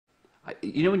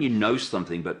You know when you know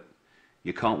something, but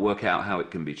you can't work out how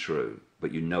it can be true,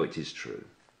 but you know it is true.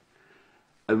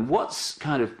 And what's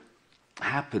kind of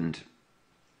happened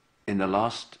in the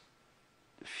last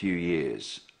few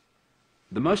years,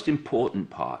 the most important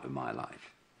part of my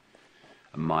life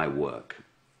and my work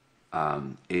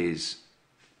is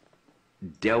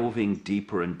delving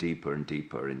deeper and deeper and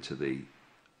deeper into the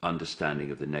understanding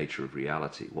of the nature of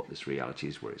reality, what this reality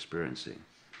is we're experiencing.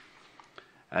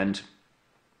 And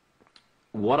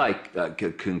what I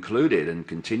concluded and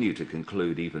continue to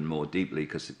conclude even more deeply,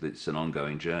 because it's an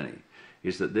ongoing journey,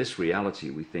 is that this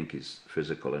reality we think is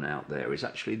physical and out there is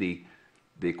actually the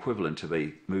equivalent of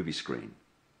a movie screen.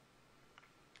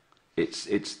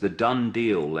 It's the done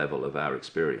deal level of our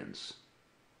experience.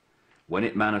 When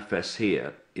it manifests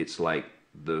here, it's like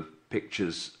the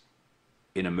pictures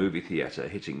in a movie theater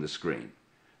hitting the screen.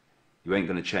 You ain't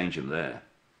going to change them there.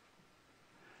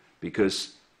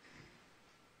 Because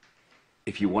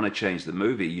if you want to change the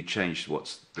movie, you change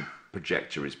what the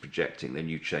projector is projecting, then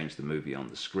you change the movie on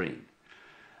the screen.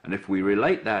 And if we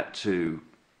relate that to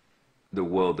the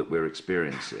world that we're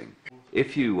experiencing,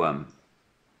 if you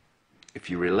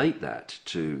relate that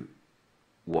to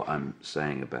what I'm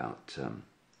saying about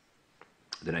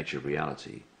the nature of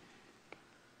reality,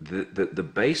 the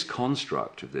base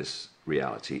construct of this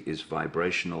reality is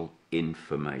vibrational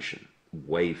information,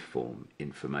 waveform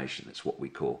information. It's what we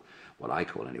call, what I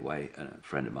call anyway, and a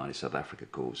friend of mine in South Africa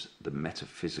calls the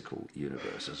metaphysical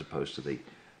universe, as opposed to the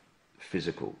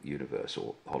physical universe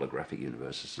or holographic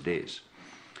universe as it is.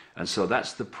 And so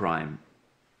that's the prime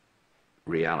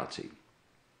reality.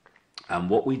 And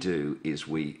what we do is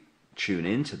we tune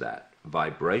into that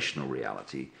vibrational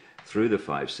reality through the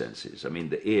five senses. I mean,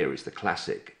 the ear is the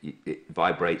classic. It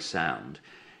vibrates sound.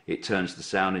 It turns the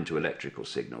sound into electrical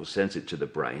signals, sends it to the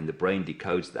brain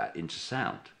decodes that into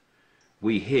sound.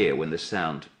 We hear when the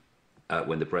sound,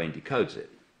 when the brain decodes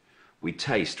it. We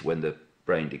taste when the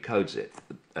brain decodes it.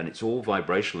 And it's all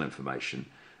vibrational information,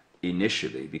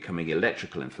 initially becoming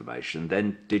electrical information,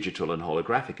 then digital and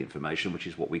holographic information, which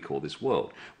is what we call this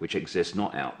world, which exists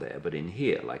not out there, but in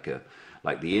here, like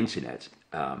the internet.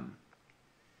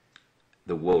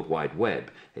 The World Wide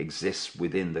Web exists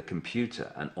within the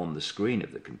computer and on the screen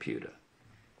of the computer,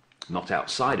 not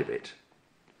outside of it.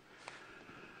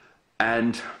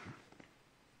 And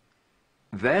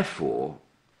therefore,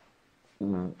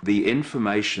 the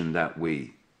information that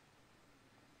we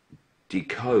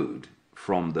decode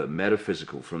from the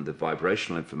metaphysical, from the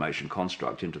vibrational information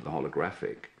construct into the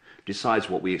holographic, decides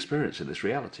what we experience in this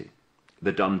reality.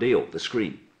 The done deal, the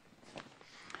screen.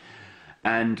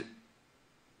 And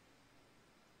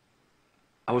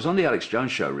I was on the Alex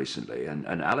Jones show recently, and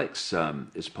Alex,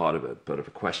 as part of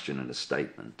a question and a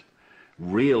statement,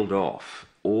 reeled off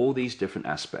all these different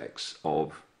aspects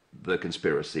of the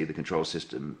conspiracy, the control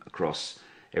system, across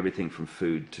everything from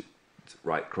food to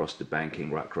right across to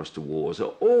banking, right across to wars,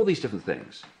 all these different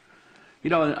things. You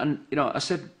know, and you know, I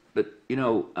said, but you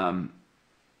know,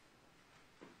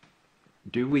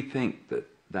 do we think that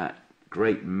that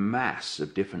great mass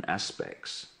of different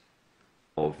aspects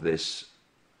of this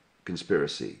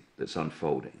conspiracy that's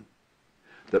unfolding,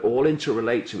 that all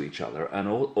interrelate to each other and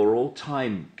are all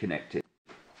time connected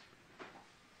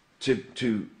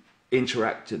to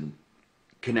interact and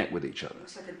connect with each other?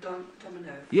 It's like a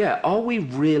domino. Yeah, are we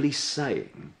really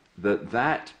saying that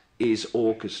that is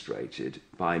orchestrated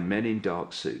by men in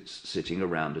dark suits sitting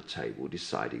around a table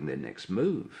deciding their next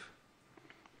move?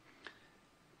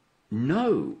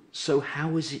 No. So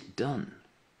how is it done?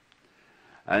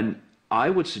 And I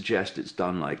would suggest it's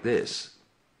done like this,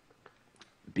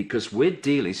 because we're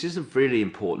dealing, this is a really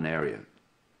important area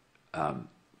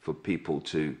for people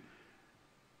to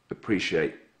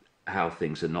appreciate how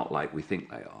things are not like we think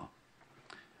they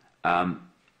are.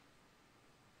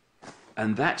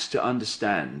 And that's to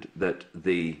understand that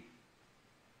the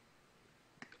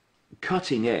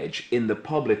cutting edge in the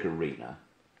public arena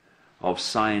of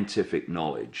scientific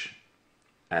knowledge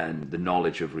and the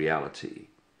knowledge of reality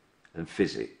and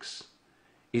physics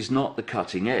is not the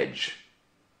cutting edge.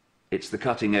 It's the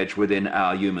cutting edge within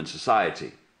our human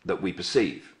society that we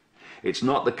perceive. It's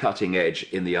not the cutting edge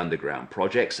in the underground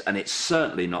projects, and it's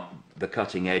certainly not the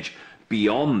cutting edge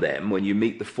beyond them when you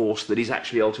meet the force that is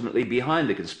actually ultimately behind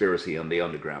the conspiracy on the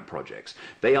underground projects.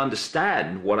 They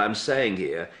understand what I'm saying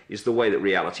here is the way that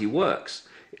reality works.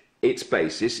 Its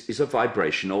basis is a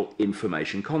vibrational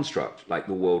information construct, like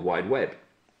the World Wide Web.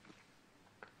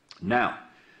 Now,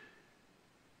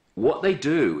 what they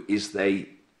do is they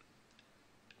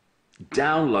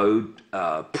download,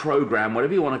 program,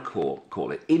 whatever you want to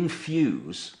call it,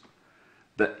 infuse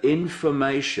the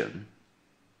information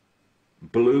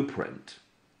blueprint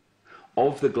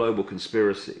of the global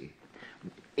conspiracy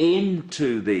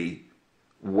into the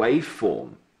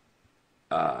waveform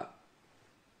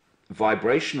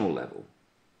vibrational level,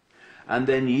 and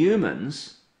then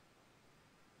humans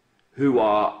who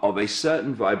are of a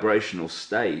certain vibrational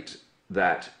state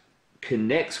that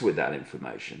connects with that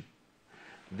information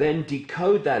then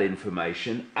decode that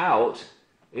information out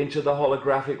into the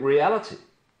holographic reality.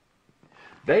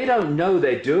 They don't know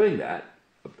they're doing that.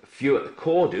 A few at the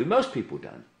core do. Most people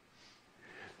don't.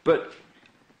 But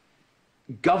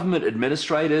government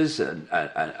administrators and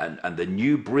the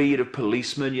new breed of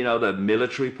policemen, you know, the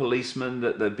military policemen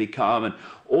that they've become, and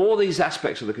all these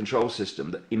aspects of the control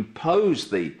system that impose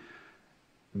the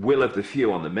will of the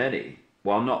few on the many,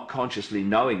 while not consciously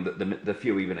knowing that the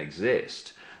few even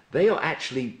exist, they are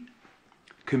actually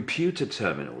computer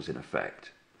terminals, in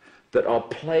effect, that are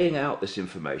playing out this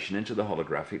information into the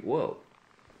holographic world.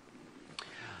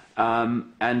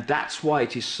 And that's why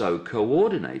it is so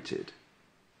coordinated.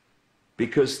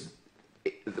 Because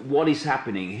what is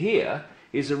happening here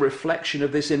is a reflection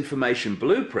of this information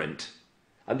blueprint,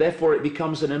 and therefore it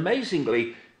becomes an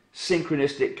amazingly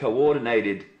synchronistic,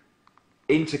 coordinated,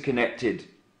 interconnected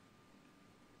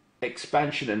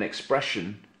expansion and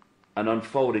expression and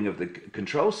unfolding of the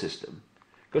control system,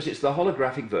 because it's the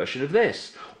holographic version of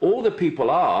this. All the people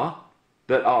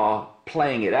that are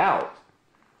playing it out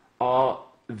are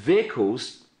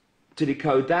vehicles to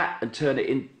decode that and turn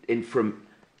it from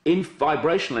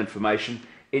vibrational information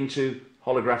into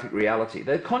holographic reality.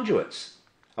 They're conduits.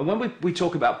 And when we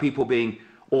talk about people being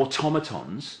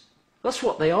automatons, that's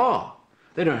what they are.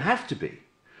 They don't have to be.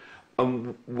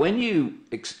 And when you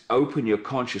open your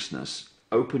consciousness,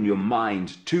 open your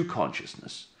mind to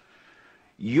consciousness,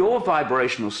 your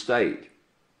vibrational state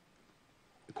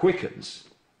quickens,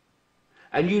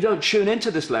 and you don't tune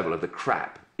into this level of the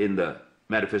crap in the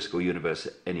metaphysical universe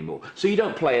anymore. So you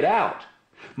don't play it out.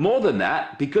 More than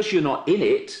that, because you're not in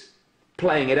it,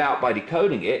 playing it out by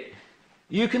decoding it,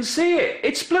 you can see it.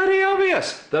 It's bloody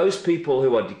obvious. Those people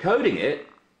who are decoding it,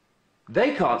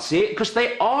 they can't see it because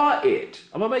they are it.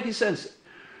 Am I making sense?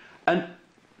 And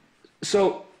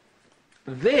so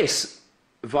this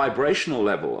vibrational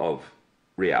level of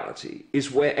reality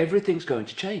is where everything's going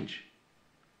to change.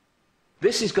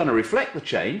 This is going to reflect the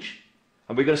change,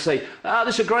 and we're going to say,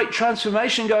 there's a great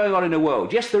transformation going on in the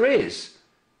world. Yes, there is,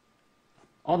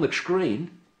 on the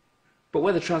screen, but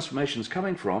where the transformation is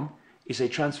coming from is a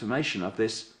transformation of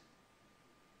this,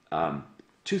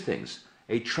 two things.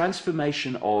 A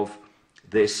transformation of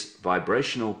this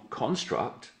vibrational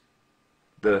construct,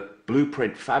 the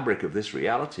blueprint fabric of this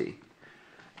reality,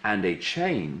 and a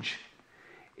change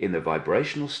in the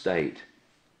vibrational state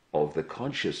of the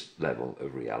conscious level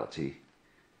of reality,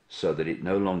 so that it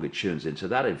no longer tunes into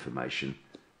that information,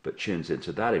 but tunes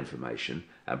into that information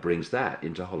and brings that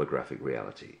into holographic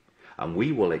reality. And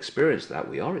we will experience that,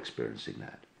 we are experiencing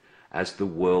that, as the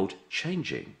world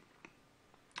changing.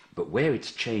 But where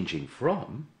it's changing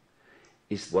from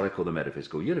is what I call the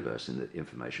metaphysical universe in the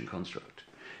information construct.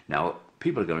 Now,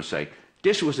 people are going to say,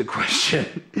 this was a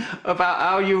question about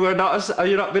how you're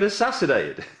not been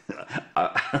assassinated.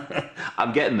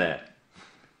 I'm getting there.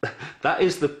 That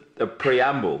is the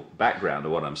preamble background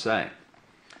of what I'm saying.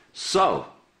 So,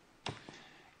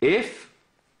 if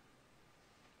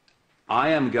I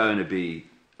am going to be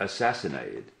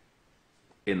assassinated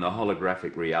in the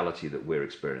holographic reality that we're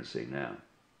experiencing now,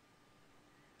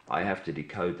 I have to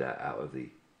decode that out of the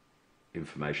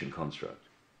information construct.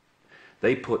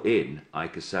 They put in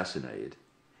Icke assassinated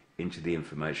into the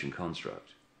information construct.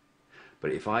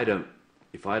 But if I don't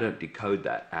decode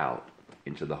that out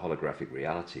into the holographic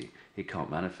reality, it can't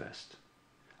manifest.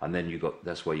 And then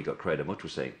that's why you got Creator Mutra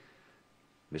saying,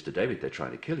 Mr. David, they're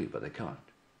trying to kill you, but they can't.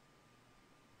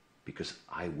 Because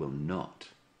I will not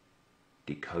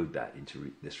decode that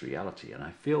into this reality. And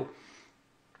I feel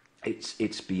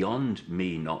it's beyond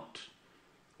me not,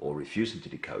 or refusing to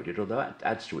decode it, although that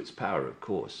adds to its power, of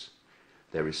course.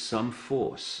 There is some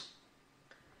force,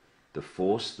 the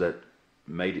force that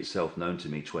made itself known to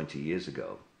me 20 years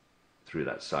ago, through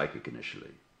that psychic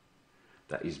initially,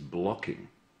 that is blocking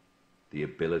the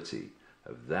ability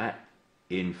of that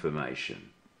information,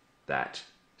 that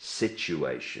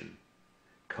situation,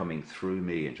 coming through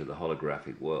me into the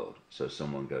holographic world, so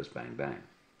someone goes bang bang.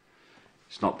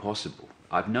 It's not possible.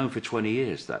 I've known for 20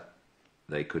 years that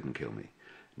they couldn't kill me.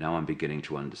 Now I'm beginning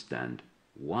to understand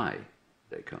why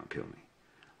they can't kill me.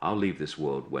 I'll leave this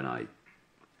world when I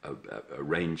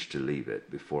arranged to leave it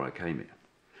before I came here.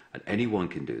 And anyone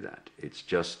can do that. It's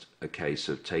just a case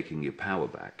of taking your power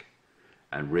back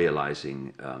and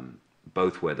realizing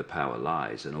both where the power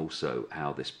lies and also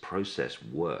how this process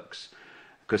works.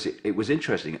 because it was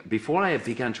interesting. Before I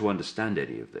began to understand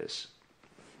any of this,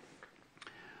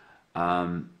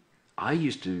 I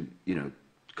used to,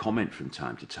 comment from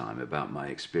time to time about my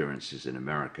experiences in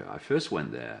America. I first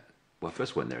went there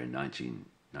in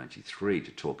 1993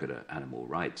 to talk at an animal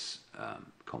rights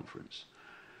conference.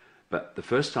 But the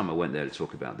first time I went there to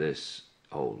talk about this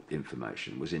whole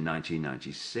information was in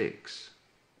 1996.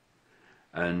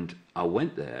 And I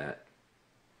went there,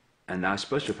 and I was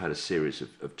supposed to have had a series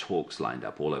of talks lined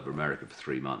up all over America for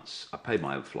 3 months. I paid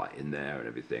my own flight in there and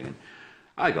everything, and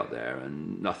I got there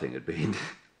and nothing had been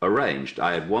arranged.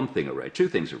 I had one thing arranged, two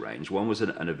things arranged. One was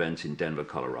an event in Denver,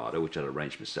 Colorado, which I'd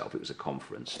arranged myself. It was a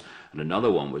conference. And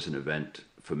another one was an event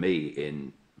for me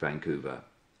in Vancouver,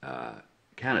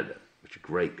 Canada, which a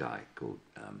great guy called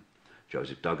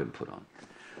Joseph Duggan put on.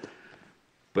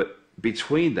 But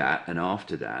between that and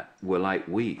after that were like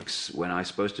weeks when I was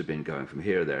supposed to have been going from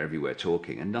here, there, everywhere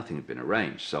talking, and nothing had been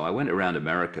arranged. So I went around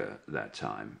America that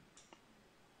time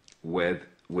with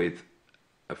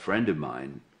a friend of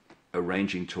mine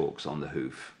arranging talks on the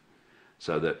hoof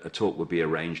so that a talk would be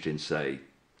arranged in, say,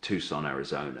 Tucson,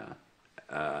 Arizona,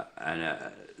 and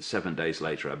 7 days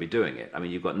later I'd be doing it. I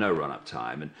mean, you've got no run-up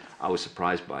time, and I was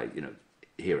surprised by,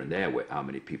 here and there how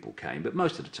many people came, but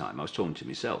most of the time I was talking to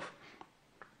myself.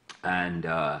 And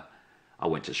I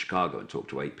went to Chicago and talked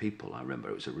to 8 people. I remember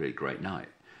it was a really great night.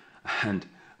 And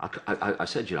I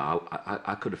said,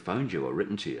 I could have phoned you or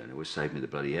written to you, and it would save me the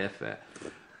bloody airfare.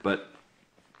 But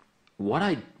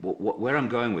where I'm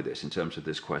going with this in terms of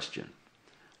this question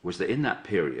was that in that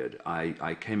period,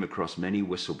 I came across many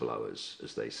whistleblowers,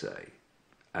 as they say,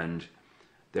 and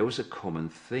there was a common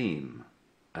theme,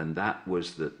 and that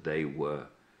was that they were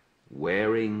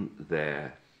wearing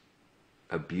their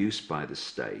abuse by the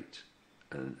state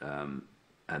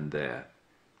and their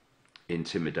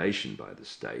intimidation by the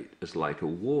state as like a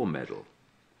war medal.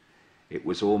 It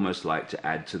was almost like to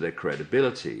add to their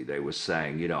credibility. They were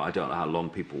saying, I don't know how long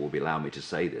people will be allowing me to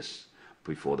say this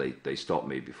before they stop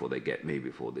me, before they get me,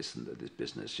 before this and this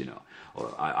business,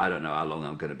 or I don't know how long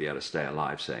I'm going to be able to stay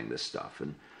alive saying this stuff.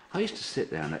 And I used to sit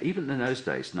there, and even in those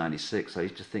days, 96, I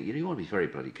used to think, you want to be very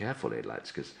bloody careful here,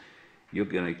 lads, because you're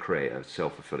going to create a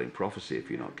self-fulfilling prophecy if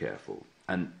you're not careful.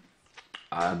 And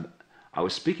I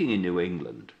was speaking in New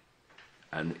England,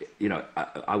 and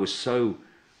I was so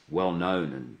well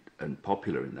known and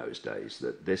popular in those days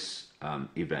that this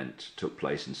event took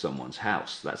place in someone's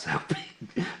house. That's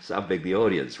how big the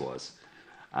audience was.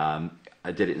 I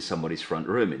did it in somebody's front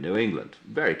room in New England.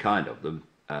 Very kind of them,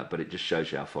 but it just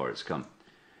shows you how far it's come.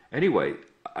 Anyway,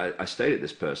 I stayed at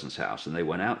this person's house, and they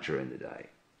went out during the day.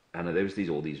 And there was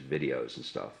all these videos and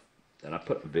stuff. And I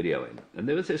put a video in. And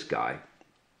there was this guy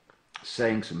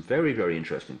saying some very, very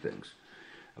interesting things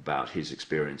about his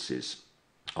experiences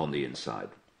on the inside.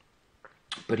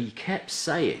 But he kept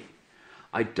saying,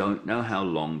 I don't know how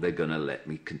long they're going to let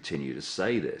me continue to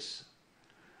say this.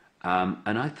 And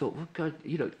I thought, well, God,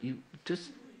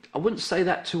 I wouldn't say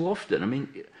that too often. I mean,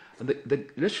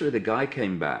 literally the guy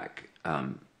came back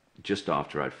just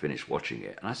after I'd finished watching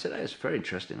it. And I said, hey, it's very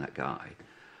interesting, that guy.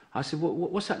 I said, well,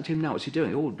 what's happened to him now? What's he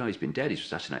doing? Oh, no, he's been dead. He's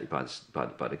assassinated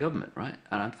by the government, right?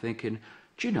 And I'm thinking,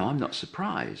 do you know, I'm not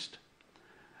surprised.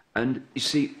 And you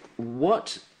see,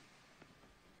 what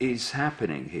is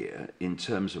happening here in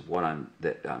terms of what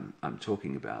I'm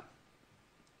talking about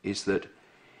is that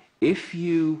if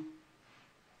you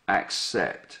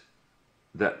accept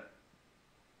that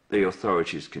the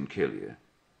authorities can kill you,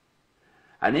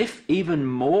 and if even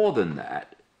more than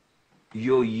that,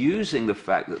 you're using the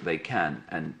fact that they can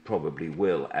and probably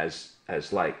will as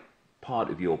like part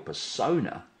of your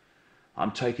persona.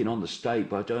 I'm taking on the state,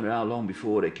 but I don't know how long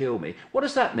before they kill me. What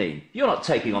does that mean? You're not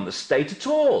taking on the state at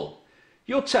all.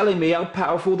 You're telling me how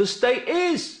powerful the state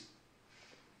is.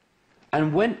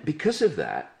 And because of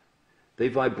that, they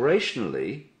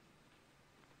vibrationally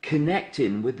connect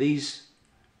in with these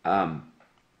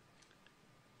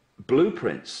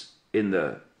blueprints in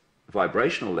the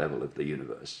vibrational level of the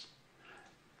universe.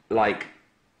 Like,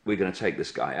 we're going to take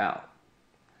this guy out.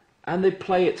 And they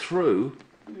play it through,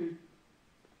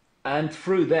 and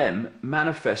through them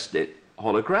manifest it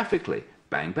holographically.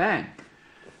 Bang, bang.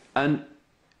 And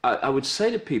I would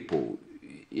say to people,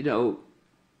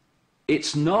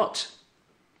 it's not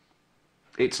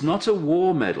a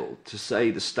war medal to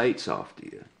say the state's after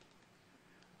you,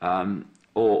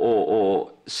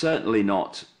 or certainly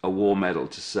not a war medal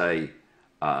to say,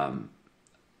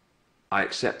 I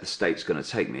accept the state's going to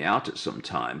take me out at some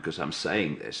time because I'm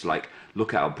saying this. Like,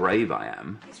 look how brave I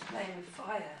am. He's playing with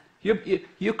fire.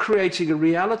 You're creating a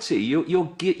reality.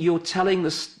 You're telling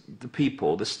the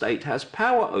people the state has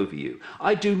power over you.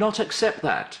 I do not accept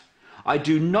that. I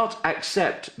do not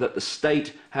accept that the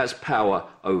state has power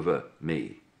over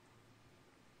me,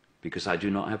 because I do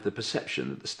not have the perception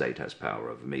that the state has power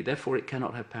over me. Therefore, it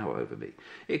cannot have power over me.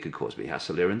 It could cause me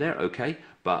hassle here and there, okay,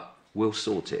 but we'll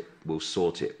sort it. We'll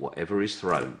sort it, whatever is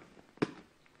thrown.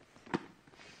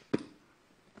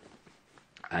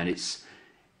 And it's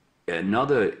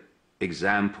another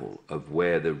example of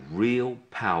where the real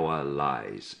power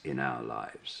lies in our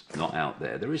lives. Not out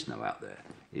there. There is no out there.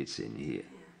 It's in here.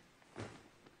 Yeah.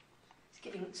 It's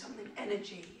giving something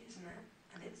energy, isn't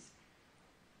it? And it's...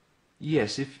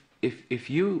 Yes, if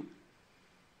you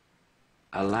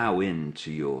allow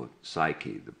into your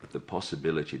psyche the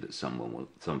possibility that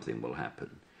something will happen,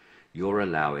 you're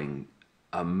allowing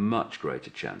a much greater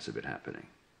chance of it happening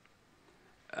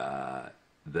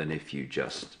than if you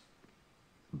just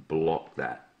block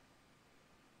that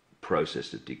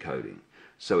process of decoding.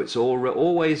 So it's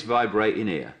always vibrating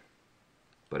here,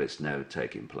 but it's now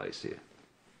taking place here.